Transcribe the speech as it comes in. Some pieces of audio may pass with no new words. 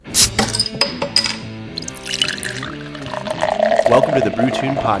Welcome to the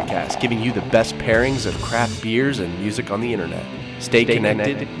BrewTune Podcast, giving you the best pairings of craft beers and music on the internet. Stay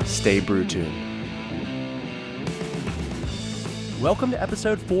connected, stay BrewTune. Welcome to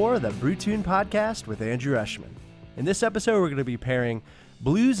episode 4 of the BrewTune Podcast with Andrew Eschman. In this episode, we're going to be pairing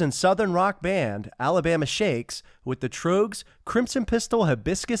blues and southern rock band Alabama Shakes with the Troegs Crimson Pistol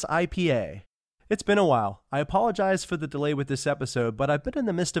Hibiscus IPA. It's been a while. I apologize for the delay with this episode, but I've been in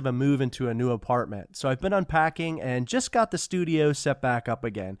the midst of a move into a new apartment, so I've been unpacking and just got the studio set back up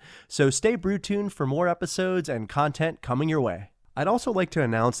again. So stay BrewTune for more episodes and content coming your way. I'd also like to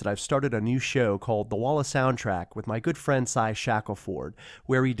announce that I've started a new show called The Wall of Soundtrack with my good friend Cy Shackelford,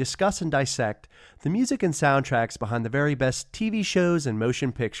 where we discuss and dissect the music and soundtracks behind the very best TV shows and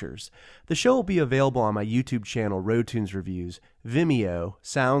motion pictures. The show will be available on my YouTube channel, Roadtunes Reviews, Vimeo,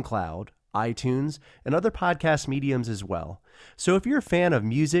 SoundCloud, iTunes, and other podcast mediums as well. So if you're a fan of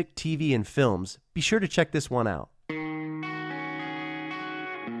music, TV, and films, be sure to check this one out.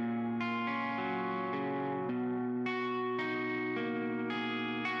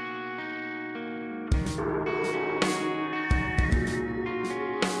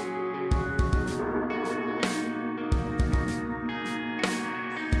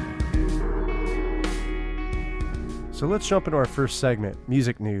 So let's jump into our first segment,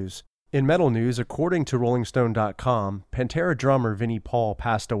 music news. In metal news, according to RollingStone.com, Pantera drummer Vinnie Paul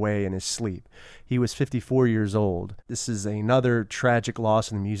passed away in his sleep. He was 54 years old. This is another tragic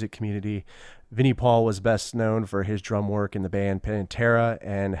loss in the music community. Vinnie Paul was best known for his drum work in the band Pantera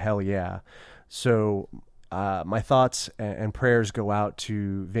and Hell Yeah. So my thoughts and prayers go out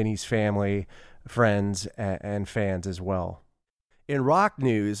to Vinnie's family, friends, and fans as well. In rock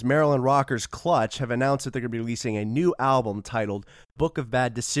news, Maryland rockers Clutch have announced that they're going to be releasing a new album titled Book of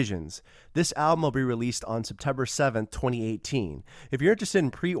Bad Decisions. This album will be released on September 7th, 2018. If you're interested in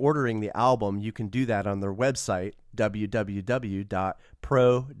pre-ordering the album, you can do that on their website,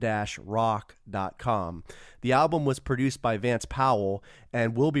 www.pro-rock.com. The album was produced by Vance Powell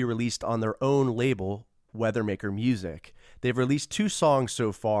and will be released on their own label, Weathermaker Music. They've released 2 songs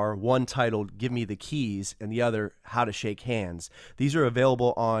so far, one titled Give Me the Keys and the other How to Shake Hands. These are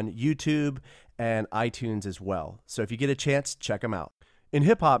available on YouTube and iTunes as well. So if you get a chance, check them out. In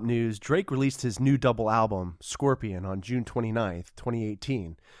hip-hop news, Drake released his new double album, Scorpion, on June 29th,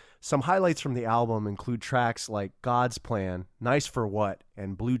 2018. Some highlights from the album include tracks like God's Plan, Nice for What,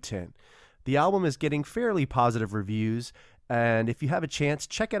 and Blue Tint. The album is getting fairly positive reviews, and if you have a chance,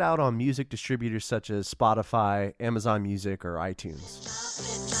 check it out on music distributors such as Spotify, Amazon Music, or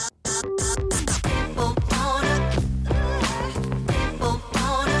iTunes.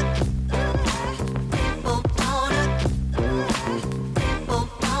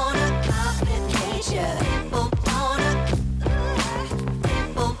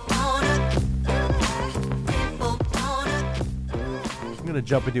 I'm going to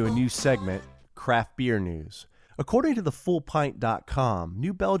jump into a new segment, Craft Beer News. According to thefullpint.com,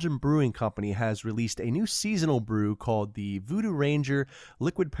 New Belgium Brewing Company has released a new seasonal brew called the Voodoo Ranger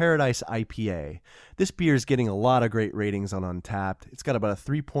Liquid Paradise IPA. This beer is getting a lot of great ratings on Untappd. It's got about a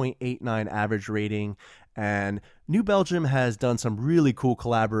 3.89 average rating, and New Belgium has done some really cool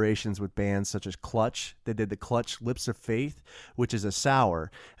collaborations with bands such as Clutch. They did the Clutch Lips of Faith, which is a sour.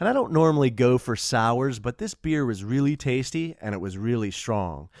 And I don't normally go for sours, but this beer was really tasty and it was really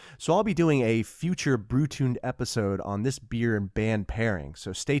strong. So I'll be doing a future BrewTune episode on this beer and band pairing,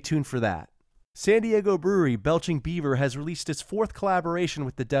 so stay tuned for that. San Diego brewery Belching Beaver has released its 4th collaboration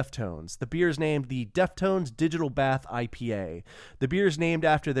with the Deftones. The beer is named the Deftones Digital Bath IPA. The beer is named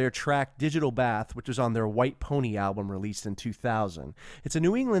after their track Digital Bath, which was on their White Pony album released in 2000. It's a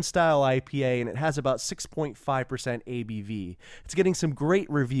New England-style IPA, and it has about 6.5% ABV. It's getting some great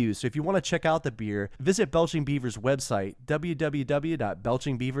reviews, so if you want to check out the beer, visit Belching Beaver's website,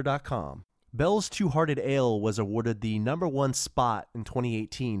 www.belchingbeaver.com. Bell's Two-Hearted Ale was awarded the #1 spot in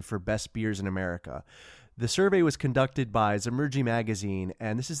 2018 for Best Beers in America. The survey was conducted by Zemergy Magazine,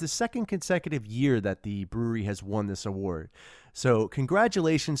 and this is the 2nd consecutive year that the brewery has won this award. So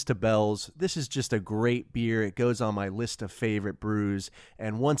congratulations to Bell's. This is just a great beer. It goes on my list of favorite brews.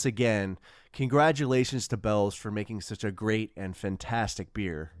 And once again, congratulations to Bell's for making such a great and fantastic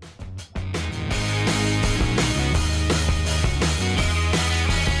beer.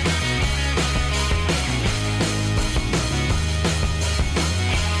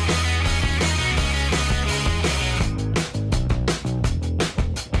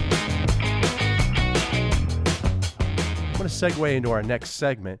 Segue into our next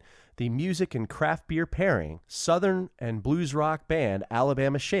segment, the music and craft beer pairing, Southern and blues rock band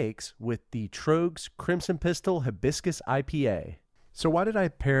Alabama Shakes with the Troegs Crimson Pistol Hibiscus IPA. So why did I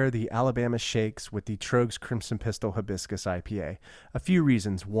pair the Alabama Shakes with the Trogs Crimson Pistol Hibiscus IPA? A few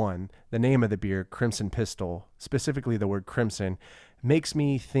reasons. One, the name of the beer, Crimson Pistol, specifically the word crimson, makes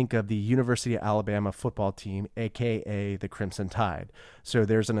me think of the University of Alabama football team, aka the Crimson Tide. So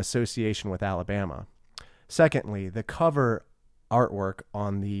there's an association with Alabama. Secondly, the cover artwork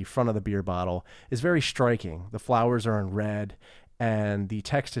on the front of the beer bottle is very striking. The flowers are in red and the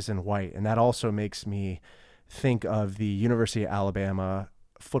text is in white, and that also makes me think of the University of Alabama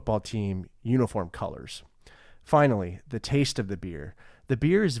football team uniform colors. Finally, the taste of the beer. The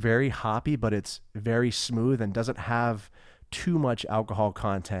beer is very hoppy, but it's very smooth and doesn't have too much alcohol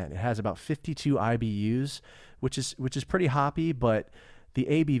content. It has about 52 IBUs, which is pretty hoppy, but the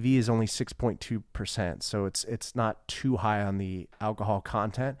ABV is only 6.2%, so it's not too high on the alcohol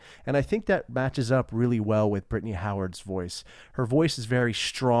content. And I think that matches up really well with Brittany Howard's voice. Her voice is very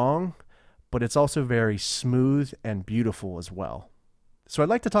strong, but it's also very smooth and beautiful as well. So I'd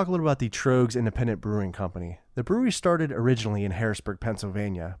like to talk a little about the Trogs Independent Brewing Company. The brewery started originally in Harrisburg,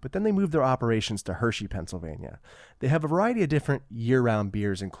 Pennsylvania, but then they moved their operations to Hershey, Pennsylvania. They have a variety of different year-round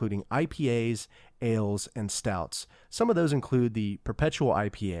beers, including IPAs, ales, and stouts. Some of those include the Perpetual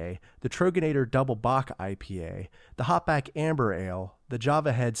IPA, the Troganator Double Bock IPA, the Hopback Amber Ale, the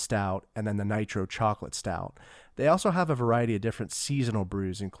Java Head Stout, and then the Nitro Chocolate Stout. They also have a variety of different seasonal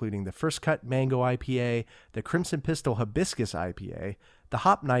brews, including the First Cut Mango IPA, the Crimson Pistol Hibiscus IPA, the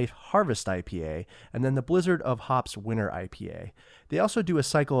Hop Knife Harvest IPA, and then the Blizzard of Hops Winter IPA. They also do a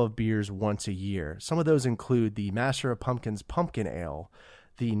cycle of beers once a year. Some of those include the Master of Pumpkins Pumpkin Ale,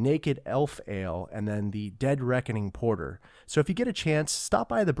 the Naked Elf Ale, and then the Dead Reckoning Porter. So if you get a chance, stop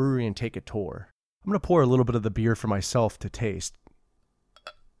by the brewery and take a tour. I'm going to pour a little bit of the beer for myself to taste.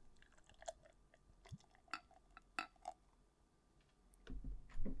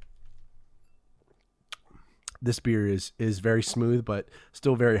 This beer is very smooth, but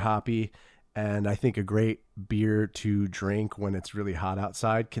still very hoppy, and I think a great beer to drink when it's really hot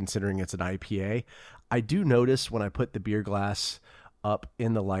outside, considering it's an IPA. I do notice when I put the beer glass up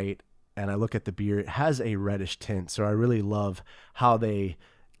in the light and I look at the beer, it has a reddish tint, so I really love how they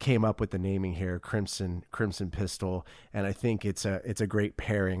came up with the naming here, Crimson Pistol, and I think it's a great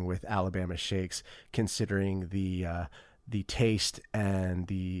pairing with Alabama Shakes, considering the taste and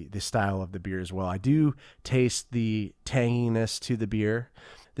the style of the beer as well. I do taste the tanginess to the beer.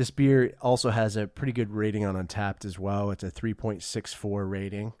 This beer also has a pretty good rating on Untappd as well. It's a 3.64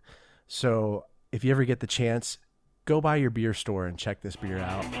 rating. So if you ever get the chance, go by your beer store and check this beer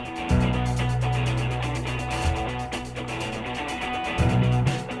out.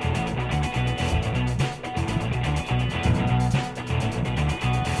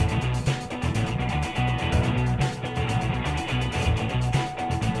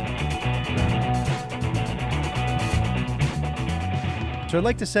 So I'd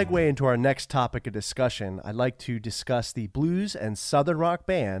like to segue into our next topic of discussion. I'd like to discuss the blues and southern rock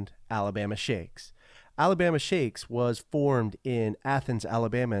band Alabama Shakes. Alabama Shakes was formed in Athens,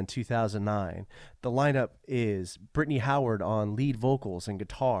 Alabama in 2009. The lineup is Brittany Howard on lead vocals and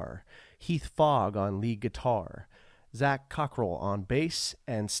guitar, Heath Fogg on lead guitar, Zach Cockrell on bass,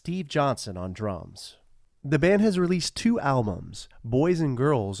 and Steve Johnson on drums. The band has released 2 albums, Boys and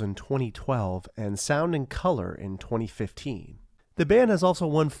Girls in 2012 and Sound and Color in 2015. The band has also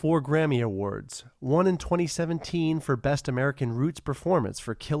won 4 Grammy Awards, one in 2017 for Best American Roots Performance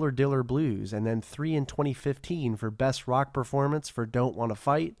for Killer Diller Blues, and then 3 in 2015 for Best Rock Performance for Don't Wanna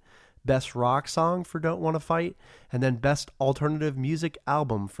Fight, Best Rock Song for Don't Wanna Fight, and then Best Alternative Music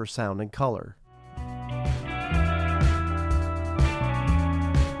Album for Sound and Color.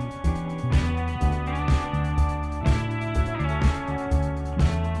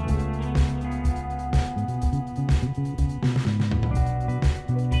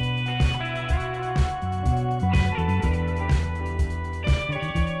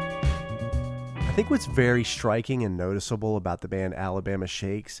 I think what's very striking and noticeable about the band Alabama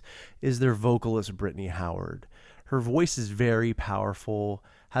Shakes is their vocalist, Brittany Howard. Her voice is very powerful,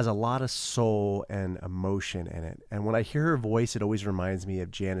 has a lot of soul and emotion in it. And when I hear her voice, it always reminds me of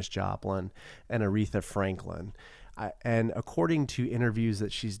Janis Joplin and Aretha Franklin. And according to interviews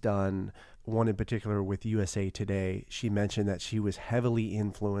that she's done, one in particular with USA Today, she mentioned that she was heavily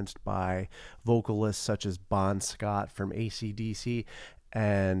influenced by vocalists such as Bon Scott from AC/DC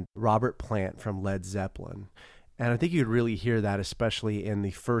and Robert Plant from Led Zeppelin. And I think you'd really hear that, especially in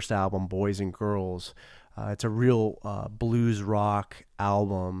the first album, Boys and Girls. It's a real blues rock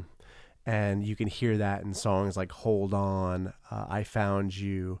album, and you can hear that in songs like Hold On, I Found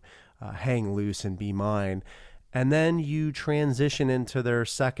You, Hang Loose, and Be Mine. And then you transition into their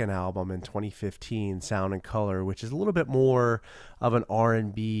second album in 2015, Sound and Color, which is a little bit more of an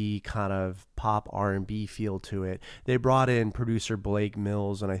R&B kind of pop R&B feel to it. They brought in producer Blake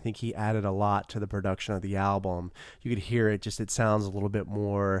Mills, and I think he added a lot to the production of the album. You could hear it, just it sounds a little bit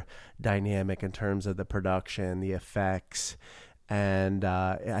more dynamic in terms of the production, the effects, and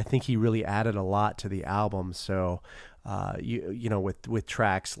I think he really added a lot to the album. So, you know, with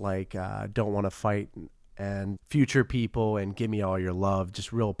tracks like Don't Want to Fight and Future People and Give Me All Your Love,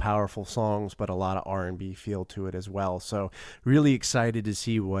 just real powerful songs, but a lot of R&B feel to it as well. So really excited to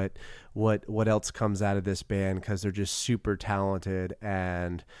see what else comes out of this band, because they're just super talented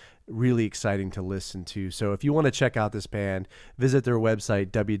and really exciting to listen to. So if you want to check out this band, visit their website,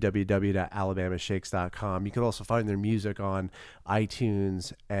 www.alabamashakes.com. You can also find their music on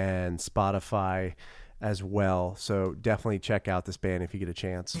iTunes and Spotify as well. So definitely check out this band if you get a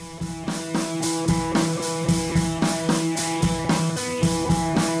chance.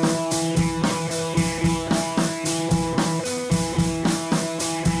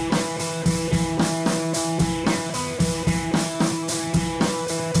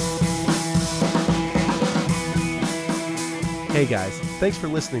 Hey guys, thanks for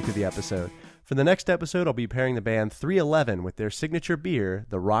listening to the episode. For the next episode, I'll be pairing the band 311 with their signature beer,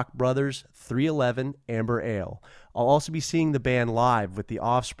 the Rock Brothers 311 Amber Ale. I'll also be seeing the band live with The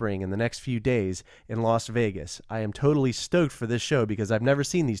Offspring in the next few days in Las Vegas. I am totally stoked for this show because I've never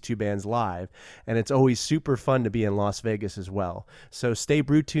seen these two bands live, and it's always super fun to be in Las Vegas as well. So stay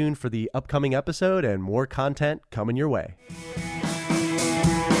brew tuned for the upcoming episode and more content coming your way.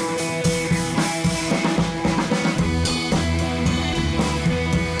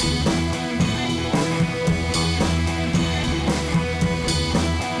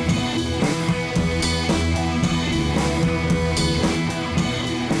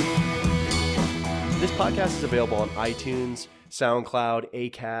 This podcast is available on iTunes, SoundCloud,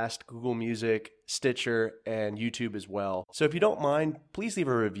 Acast, Google Music, Stitcher, and YouTube as well. So if you don't mind, please leave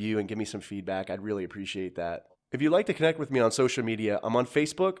a review and give me some feedback. I'd really appreciate that. If you'd like to connect with me on social media, I'm on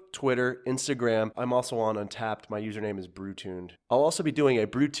Facebook, Twitter, Instagram. I'm also on Untapped. My username is Brewtuned. I'll also be doing a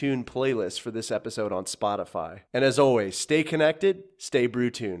Brewtuned playlist for this episode on Spotify. And as always, stay connected, stay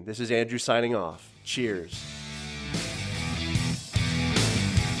Brewtuned. This is Andrew signing off. Cheers.